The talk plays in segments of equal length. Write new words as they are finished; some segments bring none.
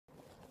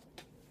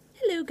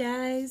Hello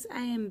guys, I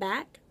am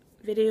back.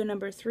 Video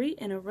number 3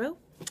 in a row.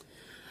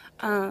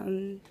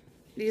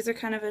 These are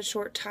kind of a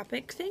short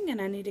topic thing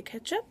and I need to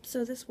catch up,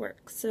 so this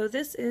works. So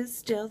this is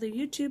still the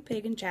YouTube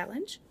Pagan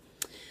Challenge.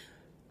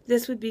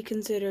 This would be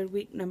considered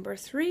week number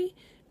 3.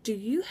 Do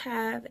you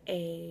have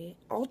a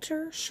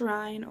altar,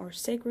 shrine, or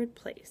sacred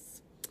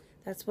place?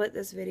 That's what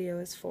this video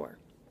is for.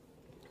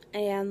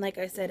 And like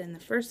I said in the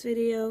first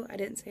video, I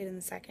didn't say it in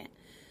the second.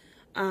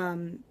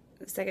 The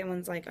second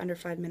one's like under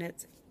 5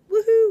 minutes.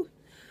 Woohoo!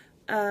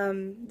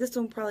 This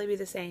one will probably be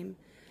the same.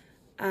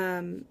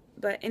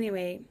 But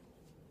anyway,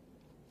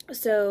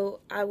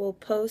 so I will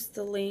post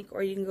the link,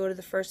 or you can go to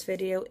the first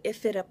video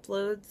if it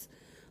uploads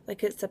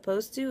like it's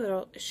supposed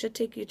to. It should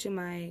take you to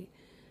my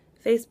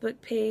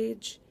Facebook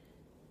page,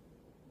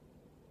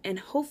 and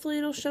hopefully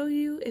it'll show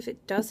you. If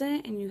it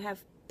doesn't and you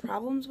have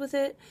problems with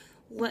it,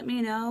 let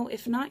me know.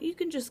 If not, you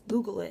can just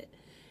Google it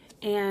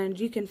and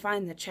you can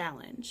find the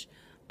challenge.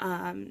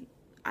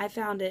 I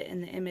found it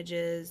in the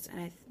images, and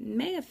I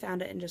may have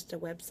found it in just a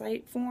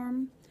website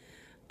form,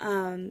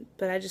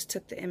 but I just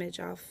took the image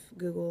off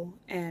Google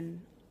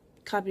and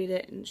copied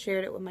it and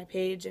shared it with my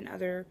page and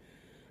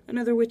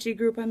another witchy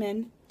group I'm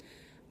in.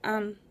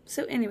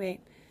 So anyway,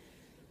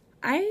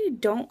 I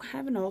don't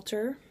have an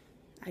altar,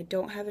 I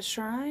don't have a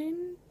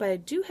shrine, but I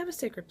do have a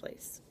sacred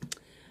place.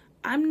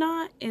 I'm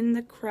not in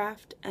the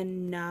craft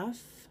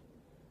enough,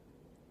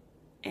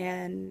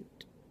 and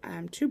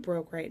I'm too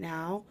broke right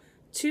now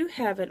to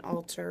have an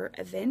altar.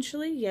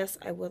 Eventually, yes,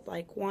 I would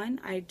like one.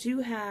 I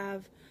do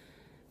have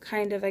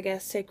kind of, I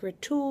guess,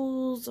 sacred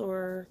tools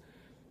or,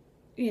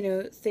 you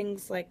know,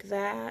 things like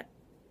that.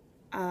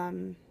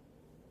 I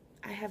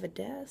have a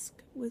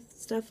desk with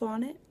stuff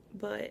on it,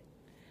 but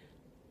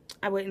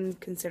I wouldn't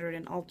consider it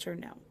an altar,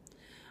 no.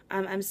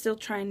 I'm still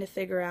trying to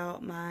figure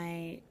out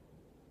my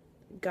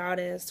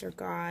goddess or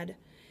god,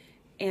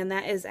 and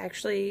that is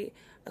actually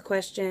a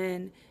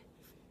question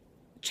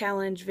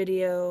challenge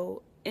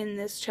video in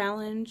this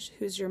challenge.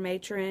 Who's your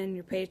matron,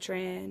 your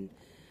patron,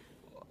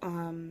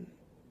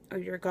 or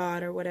your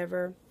god or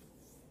whatever,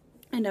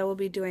 and I will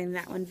be doing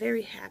that one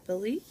very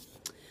happily.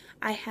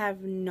 I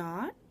have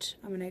not,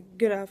 I'm going to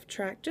get off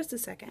track just a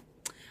second.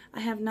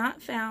 I have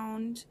not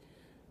found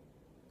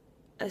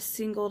a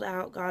singled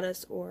out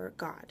goddess or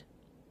god.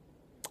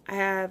 I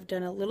have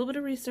done a little bit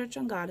of research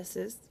on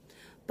goddesses,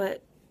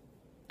 but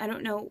I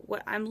don't know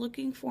what I'm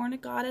looking for in a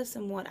goddess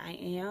and what I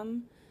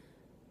am.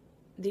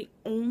 The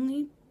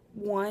only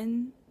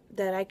one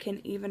that I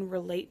can even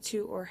relate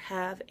to or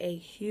have a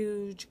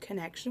huge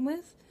connection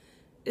with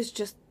is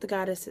just the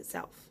goddess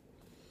itself.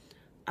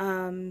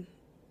 Moon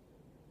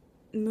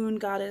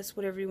goddess,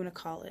 whatever you want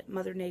to call it,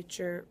 Mother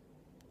Nature,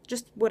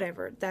 just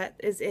whatever. That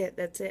is it.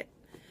 That's it.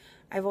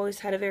 I've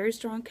always had a very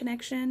strong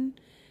connection,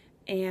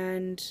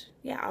 and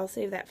yeah, I'll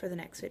save that for the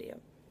next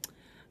video.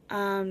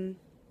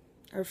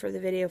 Or for the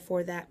video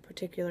for that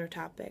particular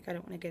topic. I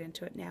don't want to get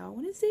into it now. I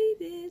want to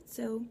save it,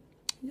 so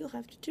you'll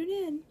have to tune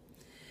in.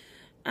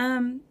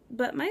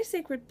 But my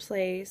sacred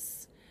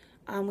place,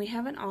 we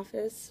have an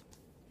office.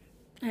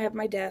 I have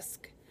my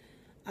desk.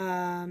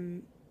 I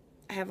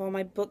have all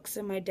my books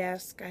in my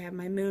desk. I have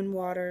my moon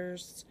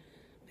waters,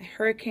 my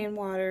hurricane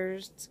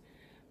waters,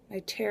 my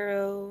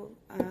tarot,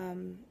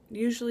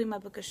 usually my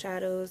book of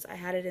shadows. I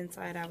had it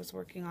inside. I was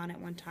working on it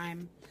one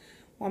time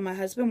while my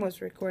husband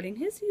was recording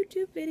his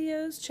YouTube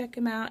videos. Check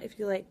him out if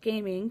you like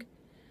gaming.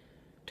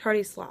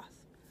 Tardy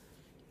Sloth.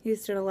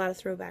 He's doing a lot of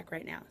throwback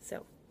right now,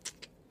 so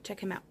check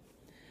him out.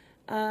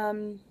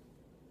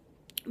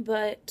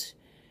 But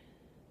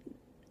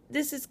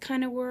this is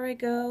kind of where I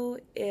go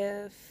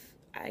if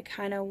I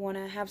kind of want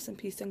to have some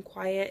peace and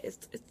quiet.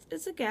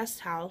 It's a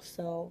guest house,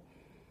 so,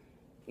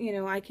 you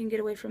know, I can get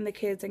away from the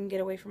kids, I can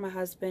get away from my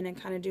husband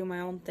and kind of do my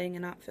own thing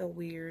and not feel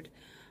weird.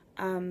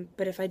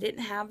 But if I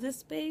didn't have this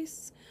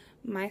space,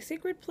 my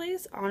sacred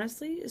place,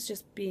 honestly, is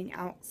just being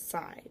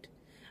outside.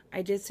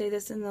 I did say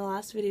this in the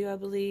last video, I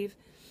believe.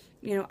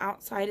 You know,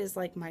 outside is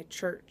like my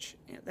church.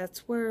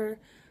 That's where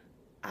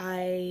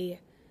I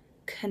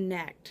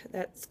connect.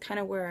 That's kind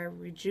of where I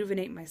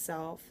rejuvenate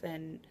myself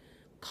and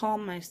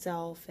calm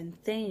myself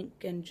and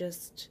think and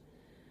just,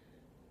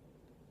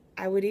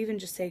 I would even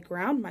just say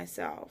ground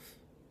myself,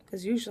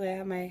 because usually I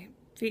have my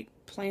feet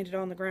planted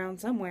on the ground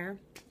somewhere.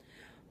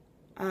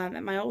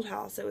 At my old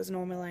house it was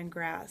normally in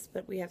grass,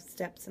 but we have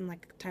steps and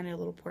like a tiny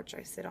little porch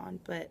I sit on.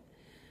 But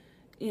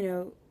you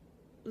know,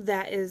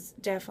 that is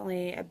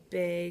definitely a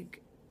big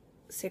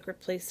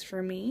sacred place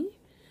for me.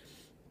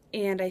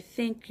 And I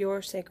think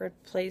your sacred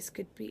place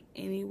could be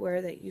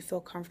anywhere that you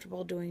feel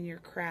comfortable doing your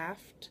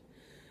craft.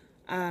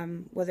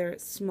 Whether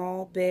it's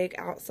small, big,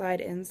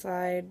 outside,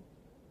 inside,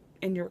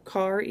 in your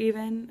car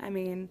even. I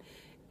mean,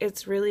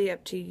 it's really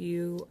up to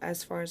you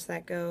as far as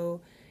that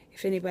go.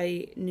 If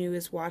anybody new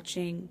is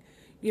watching,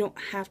 you don't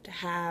have to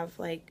have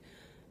like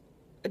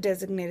a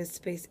designated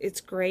space.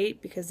 It's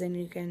great because then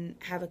you can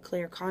have a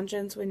clear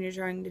conscience when you're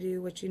trying to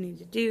do what you need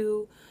to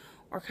do,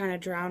 or kind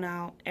of drown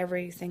out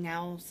everything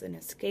else and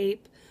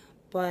escape.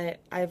 But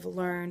I've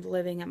learned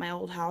living at my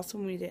old house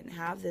when we didn't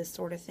have this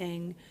sort of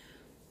thing,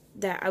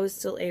 that I was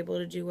still able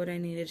to do what I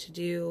needed to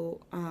do,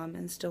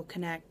 and still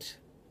connect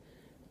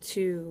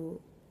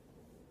to,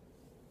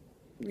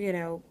 you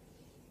know,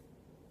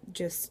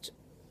 just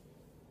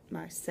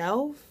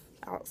myself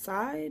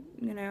outside,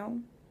 you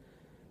know,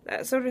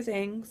 that sort of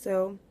thing.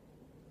 So,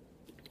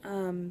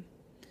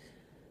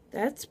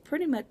 that's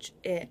pretty much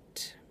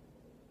it.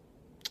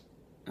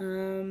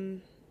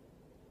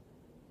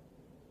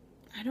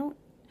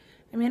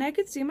 I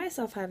could see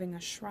myself having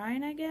a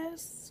shrine, I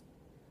guess.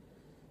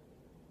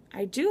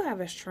 I do have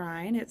a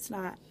shrine. It's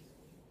not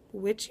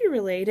witchy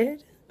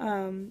related.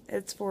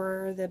 It's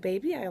for the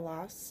baby I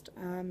lost,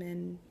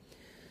 in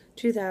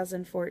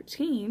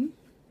 2014.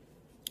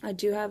 I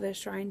do have a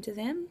shrine to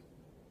them,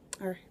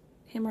 or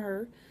him or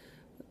her,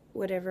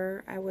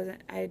 whatever.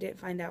 I didn't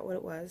find out what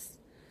it was.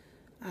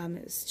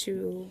 It's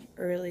too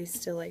early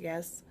still, I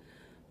guess.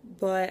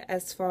 But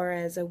as far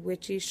as a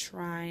witchy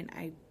shrine,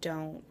 I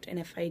don't. And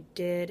if I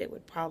did, it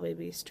would probably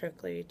be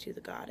strictly to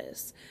the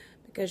goddess,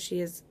 because she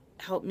has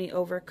helped me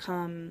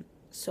overcome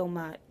so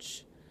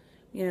much.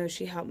 You know,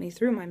 she helped me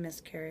through my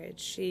miscarriage.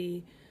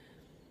 She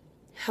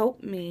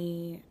helped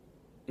me,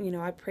 you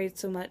know, I prayed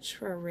so much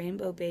for a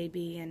rainbow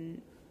baby,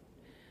 and,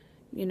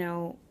 you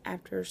know,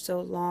 after so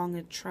long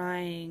of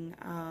trying,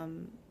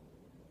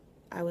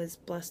 I was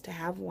blessed to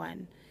have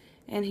one.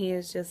 And he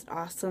is just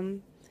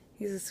awesome.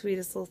 He's the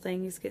sweetest little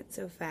thing. He's getting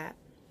so fat.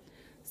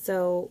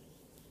 So,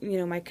 you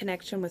know, my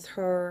connection with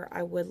her,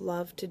 I would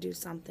love to do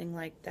something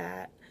like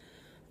that.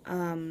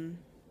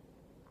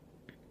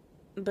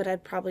 But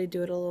I'd probably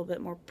do it a little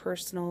bit more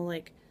personal,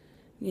 like,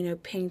 you know,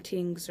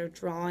 paintings or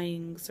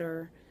drawings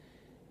or,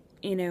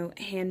 you know,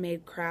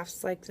 handmade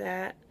crafts like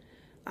that.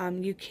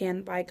 You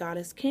can buy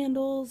goddess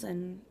candles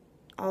and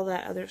all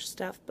that other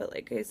stuff, but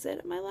like I said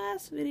in my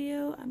last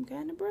video, I'm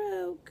kind of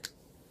broke.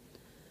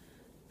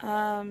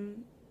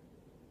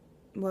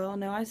 Well,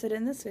 no, I said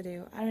in this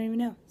video. I don't even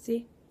know.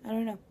 See? I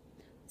don't know.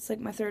 It's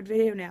like my third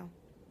video now.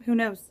 Who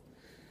knows?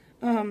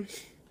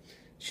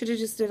 Should have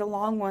just did a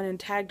long one and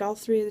tagged all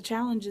 3 of the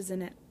challenges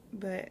in it.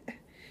 But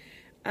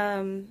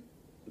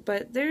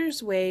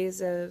there's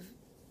ways of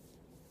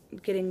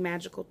getting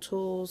magical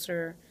tools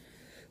or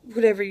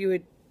whatever you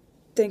would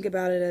think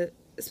about it,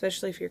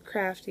 especially if you're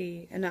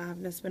crafty and not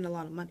having to spend a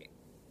lot of money.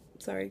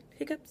 Sorry,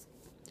 hiccups.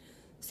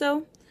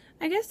 So,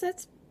 I guess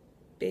that's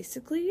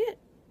basically it.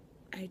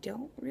 I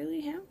don't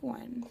really have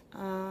one.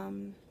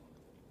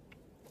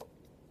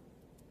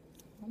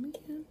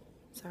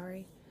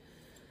 Sorry.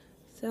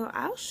 So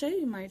I'll show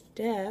you my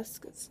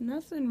desk. It's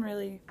nothing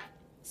really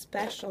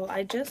special.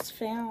 I just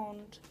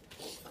found,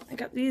 I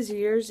got these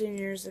years and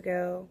years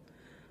ago.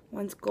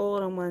 One's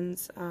gold and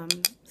one's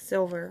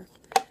silver.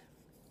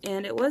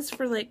 And it was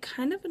for like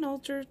kind of an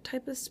altar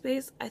type of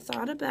space. I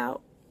thought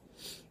about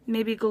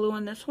maybe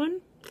gluing this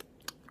one,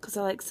 because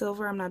I like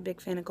silver. I'm not a big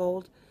fan of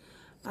gold.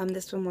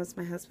 This one was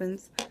my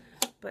husband's,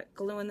 but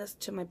gluing this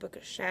to my book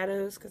of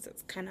shadows because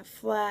it's kind of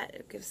flat.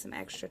 It gives some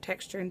extra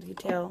texture and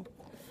detail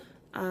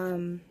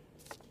to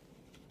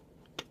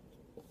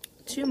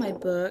my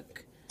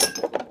book.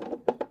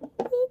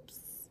 Oops,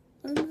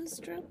 I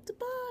almost dropped the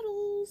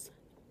bottles.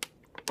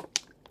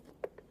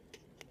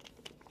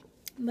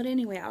 But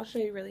anyway, I'll show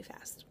you really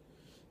fast.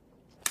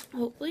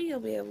 Hopefully you'll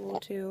be able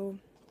to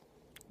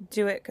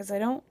do it, because I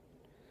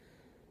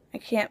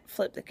can't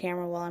flip the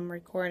camera while I'm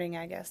recording,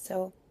 I guess,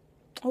 so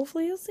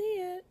hopefully you'll see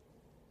it.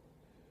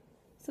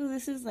 So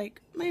this is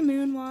like my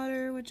moon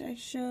water, which I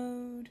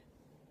showed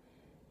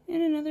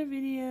in another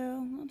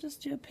video. I'll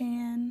just do a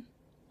pan.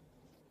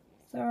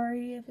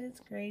 Sorry if it's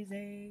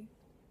crazy.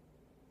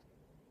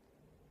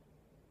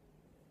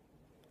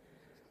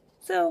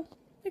 So,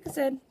 like I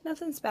said,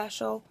 nothing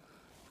special.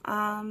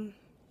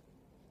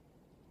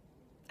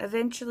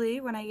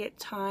 Eventually, when I get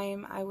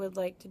time, I would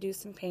like to do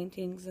some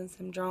paintings and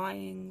some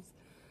drawings,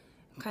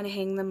 kind of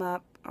hang them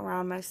up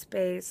around my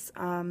space.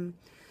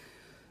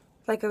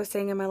 Like I was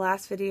saying in my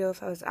last video,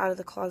 if I was out of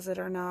the closet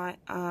or not,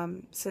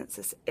 since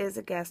this is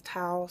a guest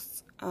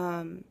house,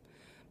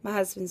 my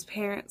husband's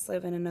parents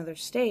live in another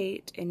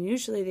state, and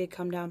usually they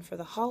come down for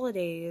the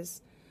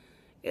holidays,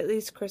 at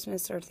least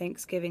Christmas or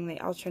Thanksgiving. They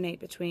alternate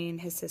between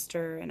his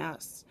sister and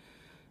us,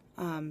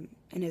 and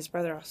his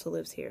brother also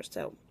lives here,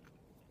 so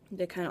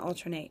they kind of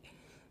alternate.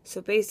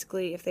 So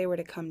basically, if they were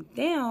to come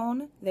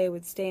down, they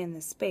would stay in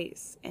this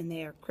space, and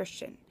they are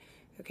Christian.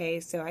 Okay,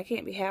 so I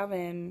can't be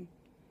having,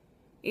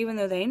 even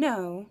though they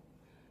know,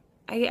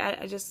 I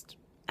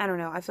don't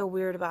know, I feel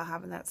weird about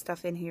having that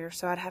stuff in here,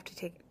 so I'd have to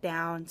take it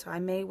down. So I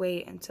may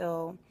wait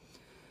until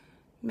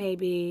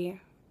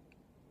maybe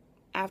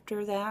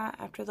after that,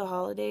 after the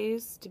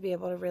holidays, to be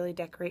able to really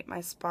decorate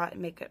my spot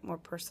and make it more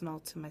personal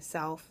to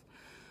myself.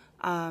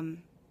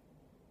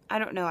 I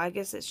don't know, I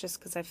guess it's just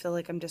because I feel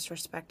like I'm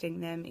disrespecting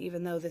them,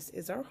 even though this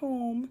is our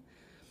home,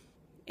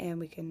 and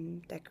we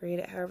can decorate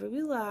it however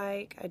we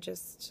like.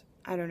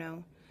 I don't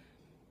know.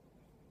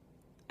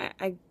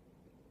 I'd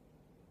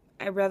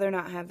rather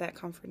not have that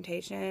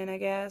confrontation, I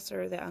guess,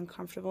 or the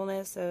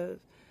uncomfortableness of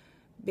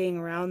being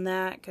around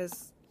that,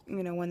 because,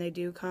 you know, when they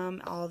do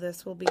come, all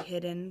this will be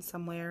hidden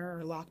somewhere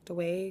or locked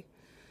away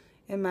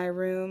in my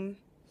room.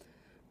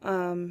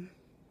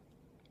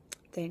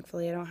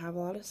 Thankfully, I don't have a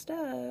lot of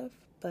stuff,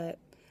 but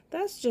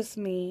that's just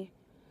me.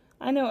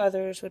 I know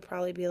others would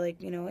probably be like,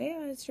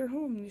 yeah, it's your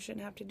home. You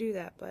shouldn't have to do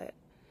that, but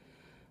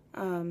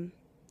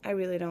I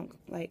really don't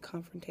like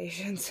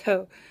confrontation,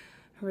 so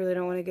I really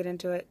don't want to get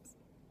into it.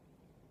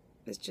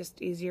 It's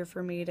just easier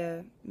for me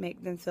to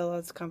make them feel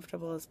as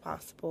comfortable as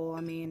possible.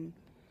 I mean,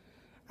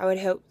 I would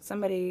hope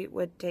somebody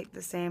would take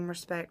the same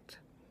respect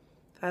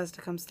if I was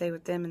to come stay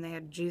with them and they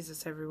had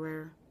Jesus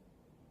everywhere.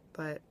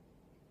 But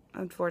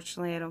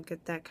unfortunately, I don't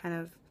get that kind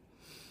of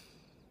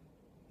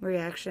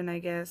reaction, I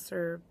guess,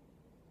 or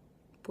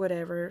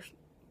whatever.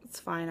 It's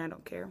fine, I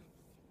don't care.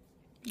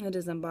 It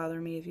doesn't bother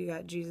me if you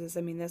got Jesus.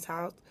 I mean, this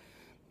house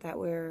that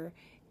we're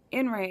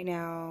in right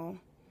now,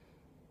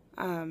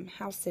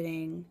 house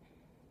sitting,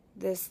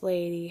 this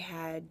lady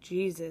had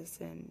Jesus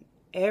and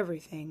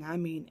everything. I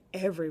mean,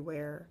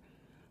 everywhere.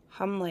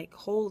 I'm like,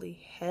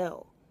 holy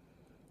hell.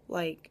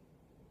 Like,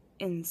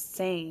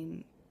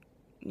 insane.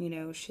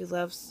 She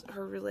loves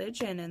her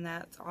religion, and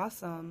that's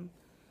awesome.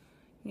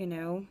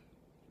 So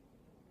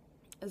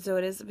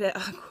it is a bit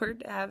awkward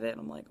to have it.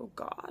 I'm like, oh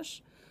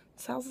gosh,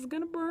 this house is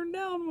gonna burn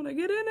down when I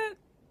get in it.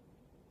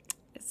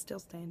 It's still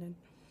standing.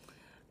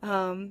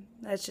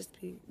 That's just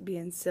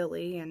being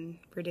silly and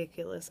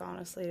ridiculous,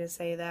 honestly, to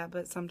say that.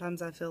 But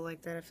sometimes I feel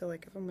like that. I feel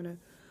like if I'm gonna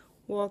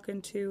walk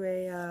into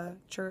a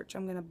church,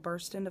 I'm gonna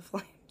burst into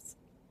flames.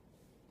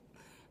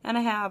 And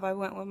I have. I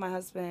went with my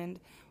husband.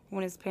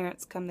 When his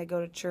parents come, they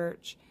go to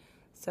church.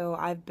 So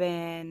I've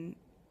been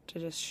to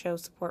just show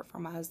support for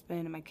my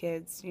husband and my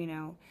kids,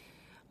 and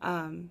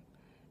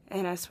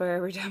I swear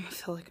every time I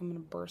feel like I'm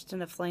going to burst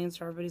into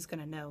flames or everybody's going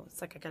to know. It's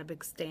like I got a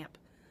big stamp,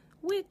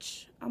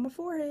 witch, on my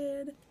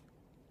forehead.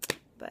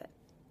 But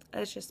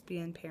it's just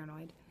being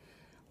paranoid,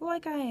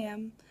 like I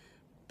am.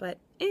 But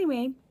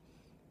anyway,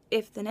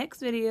 if the next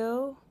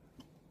video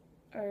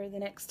or the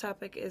next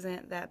topic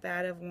isn't that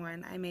bad of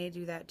one, I may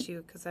do that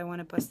too, because I want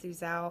to bust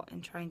these out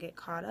and try and get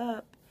caught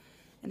up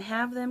and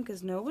have them,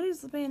 because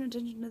nobody's paying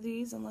attention to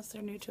these unless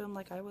they're new to them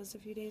like I was a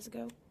few days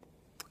ago.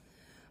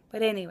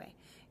 But anyway,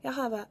 y'all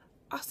have an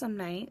awesome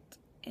night,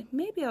 and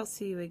maybe I'll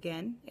see you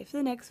again. If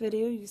the next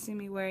video you see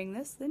me wearing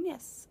this, then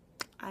yes,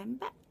 I'm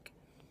back.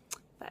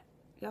 But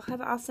y'all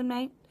have an awesome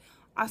night,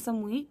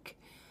 awesome week.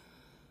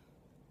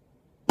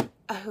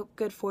 I hope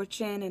good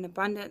fortune and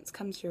abundance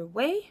comes your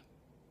way,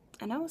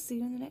 and I will see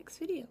you in the next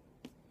video.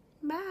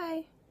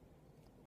 Bye.